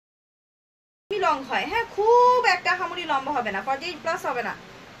Long হয়, হ্যাঁ খুব একটা হামুরি লম্বা হবে না, 48+ হবে না,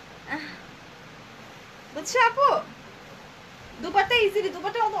 বুঝছো আপু? দুপাট্টা ইজিলি,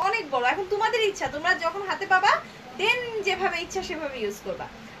 দুপাট্টা অনেক বড়, এখন তোমাদের ইচ্ছা, তোমরা যখন হাতে পাবা দেন যেভাবে ইচ্ছা সেভাবে ইউজ করবা।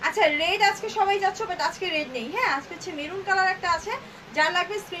 আচ্ছা রেড আজকে সবাই যাচ্ছ, বাট আজকে রেড নেই, হ্যাঁ আজকে হচ্ছে মেরুন কালার একটা আছে, যার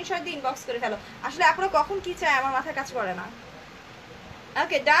লাগবে স্ক্রিনশট দিয়ে ইনবক্স করে ফেলো। আসলে আপনারা কখন কি চায় আমার মাথায় কাজ করে না।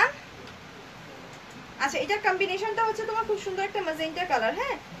 ওকে ডান। আচ্ছা এটার কম্বিনেশনটা হচ্ছে তোমার খুব সুন্দর একটা ম্যাজেন্টা কালার,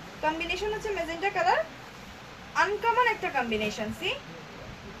 হ্যাঁ কম্বিনেশন হচ্ছে ম্যাজেন্টা কালার, আনকমন একটা কম্বিনেশন। সি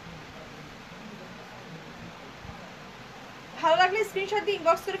ভালো লাগলে স্ক্রিনশট দিয়ে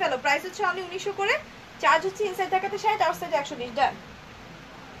ইনবক্স করে ফেলো। প্রাইস হচ্ছে অনলি 1900 করে, চার্জ হচ্ছে ইনসাইড ঢাকাতে 60, আউটসাইডে 120। ডান।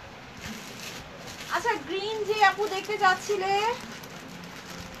 আচ্ছা গ্রিন যে আপু দেখতে যাচ্ছিলে,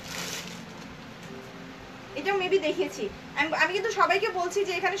 এটাও মেবি দেখিয়েছি আমি, কিন্তু সবাইকে বলছি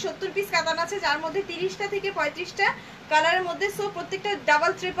যে এখানে 70 পিস কাতান আছে, যার মধ্যে 30টা থেকে 35টা কালারের মধ্যে, সো প্রত্যেকটা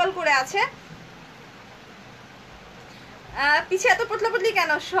ডাবল ট্রিপল করে আছে। পিছে এত পতলা পতলি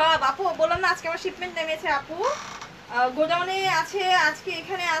কেন? সব আপু বললাম না আজকে আমার শিপমেন্ট নেমেছে আপু, গোডাউনে আছে, আজকে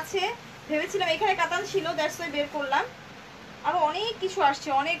এখানে আছে, ভেবেছিলাম এখানে কাতান ছিল দ্যাটস ওয়াই বের করলাম, আরো অনেক কিছু আসছে,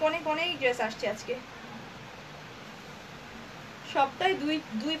 অনেক অনেক অনেক ড্রেস আসছে আজকে, সপ্তাহে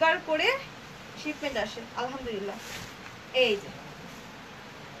দুইবার করে শিপমেন্ট আসে আলহামদুলিল্লাহ। এই যে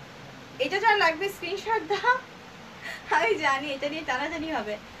এটা যার লাগবে স্ক্রিনশট দাও, আমি জানি এটা নিয়ে টানাটানি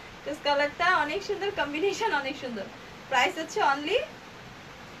হবে, কালারটা অনেক সুন্দর, কম্বিনেশন অনেক সুন্দর। প্রাইস হচ্ছে অনলি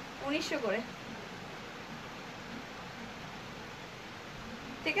 1900 করে,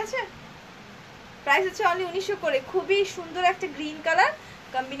 ঠিক আছে? প্রাইস হচ্ছে অনলি 1900 করে। খুবই সুন্দর একটা গ্রিন কালার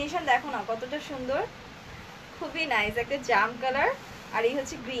কম্বিনেশন, দেখো না কতটা সুন্দর, খুবই নাইস একটা জাম কালার, আর এই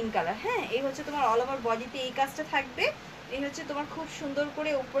হচ্ছে গ্রিন কালার, হ্যাঁ এই হচ্ছে তোমার অল ওভার বডিতে এই কাজটা থাকবে, এই হচ্ছে তোমার খুব সুন্দর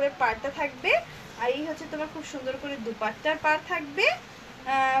করে উপরের পাড়টা থাকবে, আর এই হচ্ছে তোমার খুব সুন্দর করে দুপাট্টার পাড় থাকবে।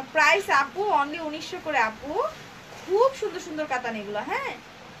 প্রাইস আপু অনলি 1900 করে আপু, খুব সুন্দর সুন্দর কাতান এগুলো, হ্যাঁ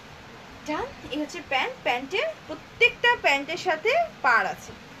ডান। এই হচ্ছে প্যান্ট, প্যান্টের প্রত্যেকটা প্যান্টের সাথে পাড়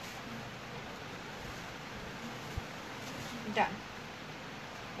আছে, ডান।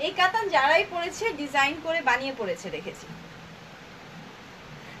 এই কাতান যারাই পরেছে ডিজাইন করে বানিয়ে পরেছে দেখেছি।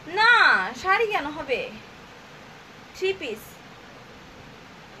 না শাড়ি কেন হবে, 3 পিস।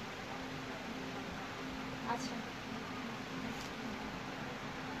 আচ্ছা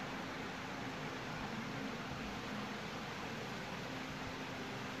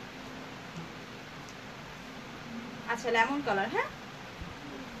আচ্ছা লেমন কালার, হ্যাঁ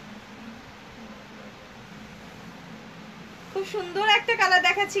খুব সুন্দর একটা কালার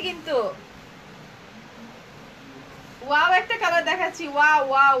দেখাচ্ছি কিন্তু, ওয়াও একটা কালার দেখাচ্ছি, ওয়াও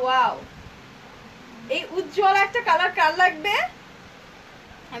ওয়াও ওয়াও, এই উজ্জ্বল একটা কালার কার লাগবে?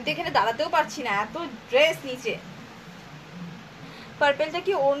 আমি তো এখানে দাঁড়াতেও পারছি না, এত ড্রেস নিচে। পার্পেলটা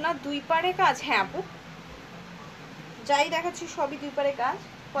কি ওড়না দুই পারে কাজ? হ্যাঁ আপু যাই দেখাচ্ছি সবই দুই পারে কাজ,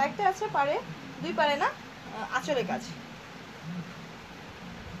 কয়েকটা আছে পারে, দুই পারে না, আঁচলে কাজ।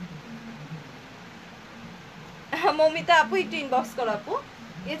 মমিতা আপু একটু ইনবক্স করো আপু।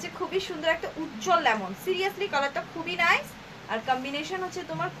 এই হচ্ছে খুবই সুন্দর একটা উজ্জ্বল লেমন, সিরিয়াসলি কালারটা খুবই নাইস, আর কম্বিনেশন হচ্ছে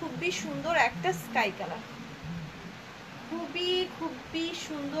তোমার খুবই সুন্দর একটা স্কাই কালার, খুবই খুবই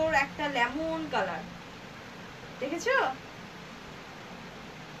সুন্দর একটা লেমন কালার, দেখেছো?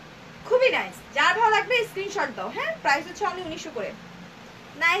 খুবই নাইস, যার ভালো লাগবে স্ক্রিনশট দাও, হ্যাঁ প্রাইস হচ্ছে অনলি 1900 করে।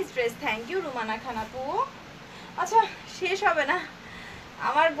 Nice dress, thank you Rumana খান আপু। আচ্ছা শেষ হবে না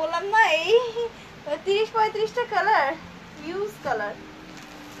আমার, বললাম না এই 30-35টা কালার, ইউজ কালার।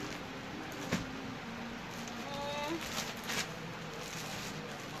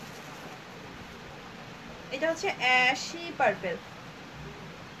 এটা হচ্ছে অ্যাশি পার্পল,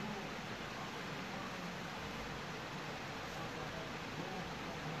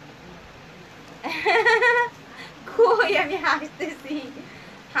 কই আমি হাসতেছি,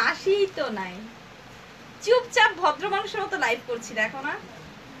 হাসি তো নাই, চুপচাপ ভদ্র মানুষের মতো লাইভ করছি দেখো না।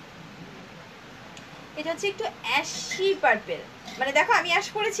 এটা হচ্ছে একটু অ্যাশি পার্পল, মানে দেখো আমি অ্যাশ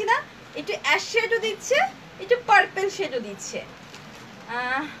করেছি না, একটু অ্যাশ শেডও দিচ্ছে, একটু পার্পল শেডও দিচ্ছে।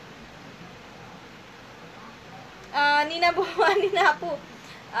 নিনা নিনা আপু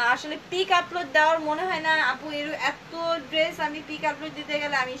আসলে পিক আপলোড দেওয়ার মনে হয় না আপু, এর এত ড্রেস আমি পিক আপলোড দিতে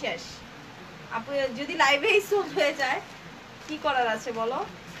গেলে আমি শেষ আপু, যদি লাইভেই সোল হয়ে যায় কি করার আছে বলো।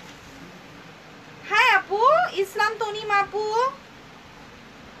 হাই আপু ইসলাম তনিম আপু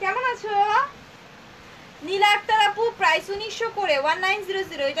কেমন আছো? নীলা আক্তার আপু প্রাইস 1900 করে,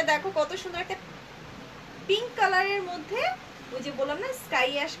 1900। এটা দেখো কত সুন্দর একটা পিঙ্ক কালারের মধ্যে, ওই যে বললাম না স্কাই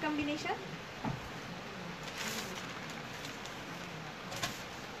অ্যাশ কম্বিনেশন,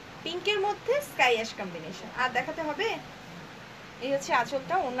 পিঙ্কের মধ্যে স্কাই অ্যাশ কম্বিনেশন। আর দেখাতে হবে এই হচ্ছে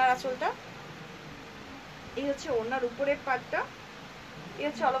আঁচলটা, ওনার আঁচলটা এই হচ্ছে ওনার উপরের পার্টটা, এই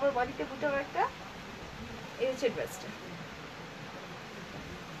হচ্ছে অল ওভার বডিতে বুটা একটা, এই হচ্ছে ড্রেসটা।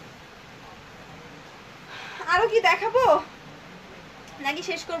 আরো কি দেখাবো নাকি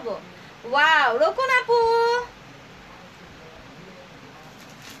শেষ করব? ওয়াও রোকন আপু,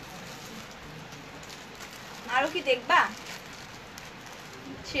 আরো কি দেখবা?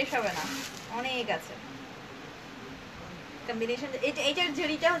 শেষ হবে না, অনেক আছে কম্বিনেশন। এইটার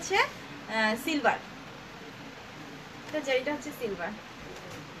জড়িটা হচ্ছে সিলভার, এটা জড়িটা হচ্ছে সিলভার।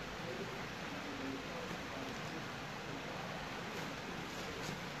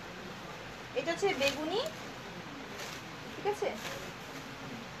 এটা হচ্ছে বেগুনি, ঠিক আছে।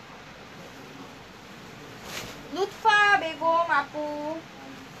 লুৎফা বেগম আপু,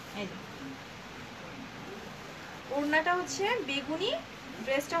 এই ওড়নাটা হচ্ছে বেগুনি,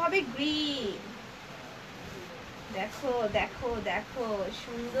 ড্রেসটা হবে গ্রিন। দেখো দেখো দেখো,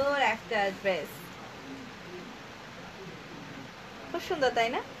 সুন্দর একটা ড্রেস, খুব সুন্দর তাই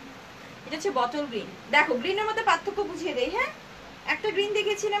না? এটা হচ্ছে বটল গ্রিন। দেখো গ্রিনের মধ্যে পার্থক্য বুঝিয়ে দেই। হ্যাঁ, একটা গ্রিন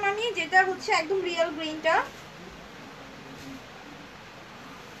দেখেছিলাম আমি যেটা হচ্ছে একদম রিয়েল গ্রিনটা,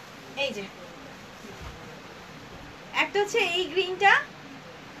 এই যে একটা হচ্ছে এই গ্রিনটা,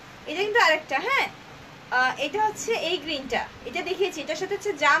 এটা কিন্তু আরেকটা। হ্যাঁ, এটা হচ্ছে এই গ্রিনটা, এটা দেখিয়েছি, এটার সাথে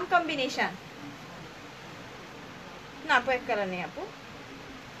হচ্ছে জাম কম্বিনেশন না আপু, এক কালার নেই আপু।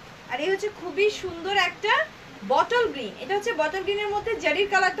 আর এই হচ্ছে খুবই সুন্দর একটা বটল গ্রিন, এটা হচ্ছে বটল গ্রিনের মধ্যে জারির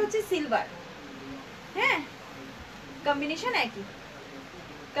কালারটা হচ্ছে সিলভার। হ্যাঁ, কম্বিনেশন একই,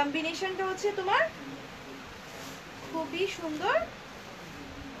 কম্বিনেশনটা হচ্ছে তোমার খুবই সুন্দর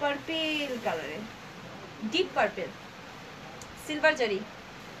পার্পল কালারের, ডিপ পার্পল, সিলভার জারি।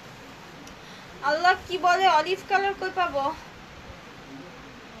 আল্লাহ কি বলে, অলিভ কালার কই পাবো?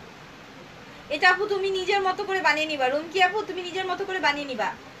 এটা আপু তুমি নিজের মতো করে বানিয়ে নিবা। রুমকি আপু তুমি নিজের মতো করে বানিয়ে নিবা,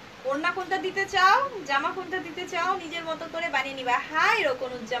 ওড়না কোনটা দিতে চাও, জামা কোনটা দিতে চাও, নিজের মতো করে বানিয়ে নিবা। হাই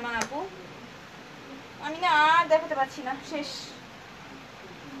রকনুজ্জামান আপু, আমি না আর দেখাতে পারছি না, শেষ।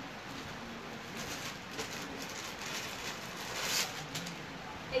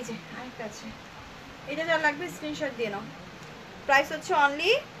 এই যে আরেকটা আছে, এটা যা লাগবে স্ক্রিনশট দিয়ে নাও। প্রাইস হচ্ছে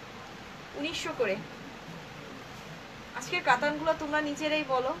অনলি 1900 করে। আজকের কাতানগুলো তোমরা নিজেরাই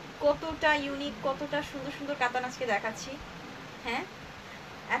বলো কতটা ইউনিক, কতটা সুন্দর সুন্দর কাতান আজকে দেখাচ্ছি। হ্যাঁ,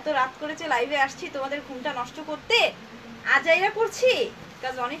 এত রাত করেছে লাইভে আসছি তোমাদের ঘুমটা নষ্ট করতে, আজাইরা করছি,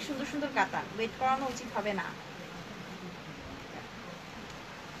 কাজ অনেক সুন্দর সুন্দর কাতান, ওয়েট করানো উচিত হবে না।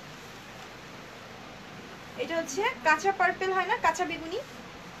 এটা হচ্ছে কাঁচা পার্পল হয় না, কাঁচা বেগুনি,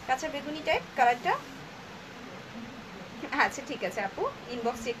 কাঁচা বেগুনি টাইপ কালারটা। আচ্ছা ঠিক আছে আপু,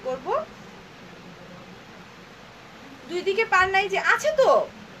 ইনবক্স চেক করব। দুই দিকে পার নাই যে, আছে তো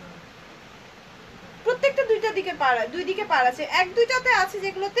প্রত্যেকটা দুইটা দিকে পার, দুই দিকে পার আছে, এক দুইটাতে আছে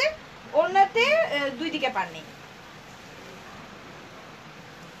যেগুলোতে ওড়নাতে দুই দিকে পার নেই।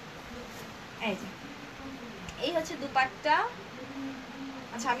 এই যে এই হচ্ছে দুপাট্টা।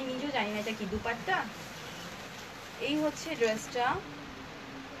 আচ্ছা আমি নিজেও জানি না এটা কি দুপাট্টা। এই হচ্ছে ড্রেসটা,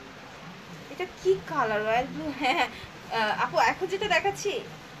 এটা কি কালার, রয়্যাল ব্লু। হ্যাঁ আপু এখন যেটা দেখাচ্ছি,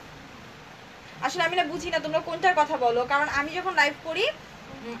 আসলে আমি না বুঝি না তোমরা কোনটার কথা বলো, কারণ আমি যখন লাইভ করি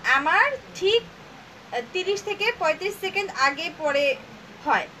আমার ঠিক 30 থেকে 35 সেকেন্ড আগে পরে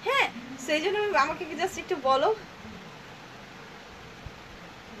হয়। হ্যাঁ, সেই জন্য আমাকে জাস্ট একটু বলো।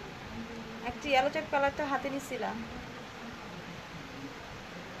 একটা ইয়েলো টাইপ কালারটা হাতে নিছিলাম,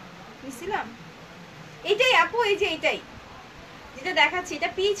 এইটাই আপু, এই যে এইটাই যেটা দেখাচ্ছি, এটা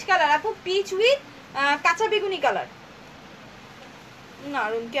পিচ কালার আপু, পিচ উইথ কাঁচা বেগুনি কালার। না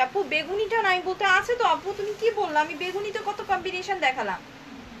রুমকি আপু বেগুনিটা নাই বলতে, আছে তো আপু, তুমি কি বললা? আমি বেগুনিতে কত কম্বিনেশন দেখালাম।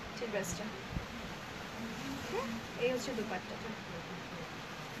 ঠিক ড্রেসটা, এই হচ্ছে দুপাট্টাটা।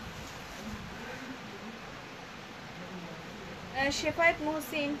 শেফায়েত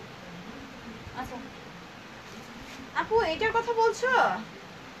মুহসিন, আচ্ছা আপু এটার কথা বলছো,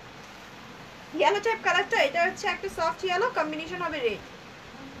 ইয়েলো টাইপ কালারটা, এটা হচ্ছে একটা সফট ইয়েলো, কম্বিনেশন হবে রেড।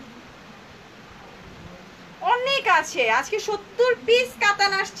 অনেক আছে আজকে, 70 পিস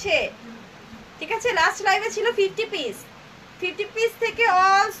কাতান আসছে, ঠিক আছে। লাস্ট লাইভে ছিল 50 পিস, 50 পিস থেকে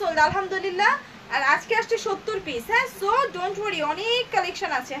অল সোল্ড আলহামদুলিল্লাহ, আর আজকে আসছে 70 পিস। হ্যাঁ, সো ডোন্ট ওয়ারি, অনেক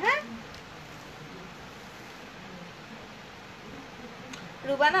কালেকশন আছে। হ্যাঁ,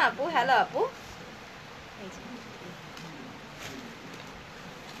 রুবানা আপু, হ্যালো আপু।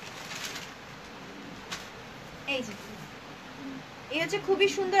 এই যে এই হচ্ছে খুবই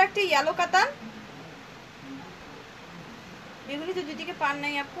সুন্দর একটা ইয়েলো কাতান, বেগুনি তো দুদিকে পান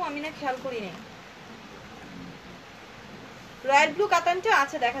নাই আপু, আমি না খেয়াল করি নাই। রয়্যাল ব্লু কাতানটা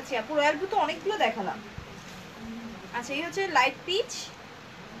আছে দেখাচ্ছি আপু, রয়্যাল ব্লু তো অনেকগুলো দেখালাম। আচ্ছা এই হচ্ছে লাইট পিচ,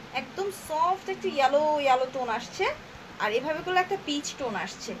 একদম সফট একটা ইয়েলো ইয়েলো টোন আসছে, আর এভাবে করলে একটা পিচ টোন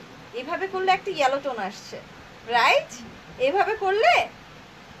আসছে, এভাবে করলে একটা ইয়েলো টোন আসছে, রাইট? এভাবে করলে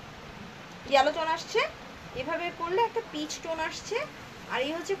ইয়েলো টোন আসছে, এভাবে করলে একটা পিচ টোন আসছে, আর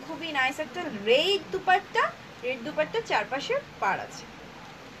এই হচ্ছে খুবই নাইস একটা রেড দুপাট্টা। রেড দুপাট্টা চারপাশে পাড় আছে।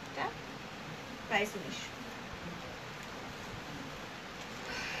 এটা প্রাইস 1900।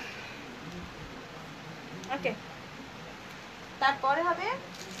 ওকে, তারপরে হবে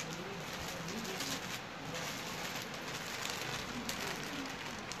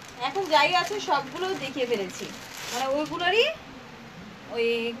এখন যাই আছে সবগুলো দেখিয়ে ফেলেছি, মানে ওইগুলোরই ওই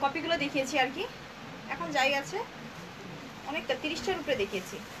কপিগুলো দেখিয়েছি আর কি। এখন যাই আছে অনেকটা 30টার উপরে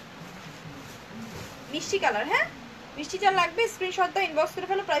দেখিয়েছি। মিষ্টি কালার, হ্যাঁ মিষ্টি কালার লাগবে স্ক্রিনশট দাও, ইনবক্স করে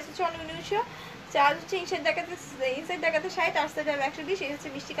ফেলো। প্রাইস হচ্ছে 1900, চার্জ হচ্ছে ইনসাইড দেখাতে 60, আউটসাইড 120। এই হচ্ছে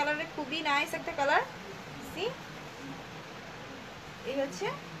মিষ্টি কালারের খুবই নাইস একটা কালার। সি এই হচ্ছে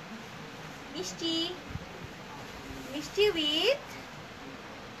মিষ্টি মিষ্টি উইথ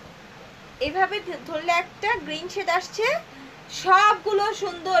এইভাবে ধরলে একটা গ্রিন শেড আসছে। সবগুলো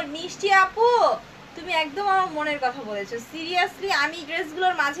সুন্দর। মিষ্টি আপু তুমি একদম আমার মনের কথা বলেছো, সিরিয়াসলি আমি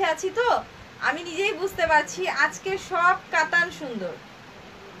ড্রেসগুলোর মাঝে আছি তো আমি নিজেই বুঝতে পারছি আজকে সব কাতান সুন্দর।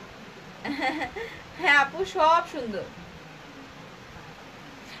 হ্যাঁ আপু সব সুন্দর।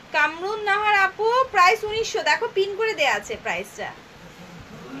 কামরুন নাহার আপু প্রাইস 1900, দেখো পিন করে দেয়া আছে প্রাইসটা।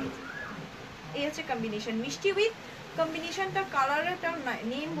 এই হচ্ছে কম্বিনেশন মিষ্টি উইথ কম্বিনেশনটা, কালারটা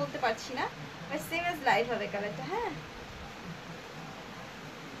নেম বলতে পারছি না, বাট সেম এজ লাইট হবে কালারটা। হ্যাঁ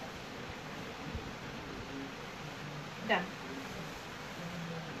ডান,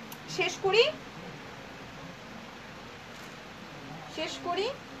 শেষ করি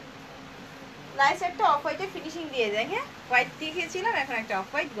নাইস একটা অফ হোয়াইটে ফিনিশিং দিয়ে যায়। হ্যাঁ হোয়াইট দেখিয়েছিলাম, এখন একটা অফ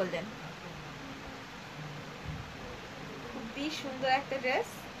হোয়াইট গোল্ডেন, খুবই সুন্দর একটা ড্রেস।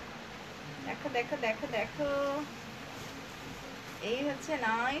 দেখো দেখো দেখো দেখো, এই হচ্ছে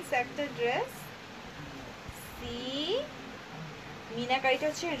নাইস একটা ড্রেস। সি মিনাকারিটা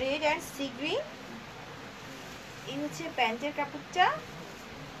হচ্ছে রেড অ্যান্ড সি গ্রিন। এই হচ্ছে প্যান্টের কাপড়টা।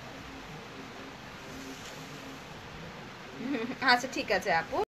 আচ্ছা ঠিক আছে আপু।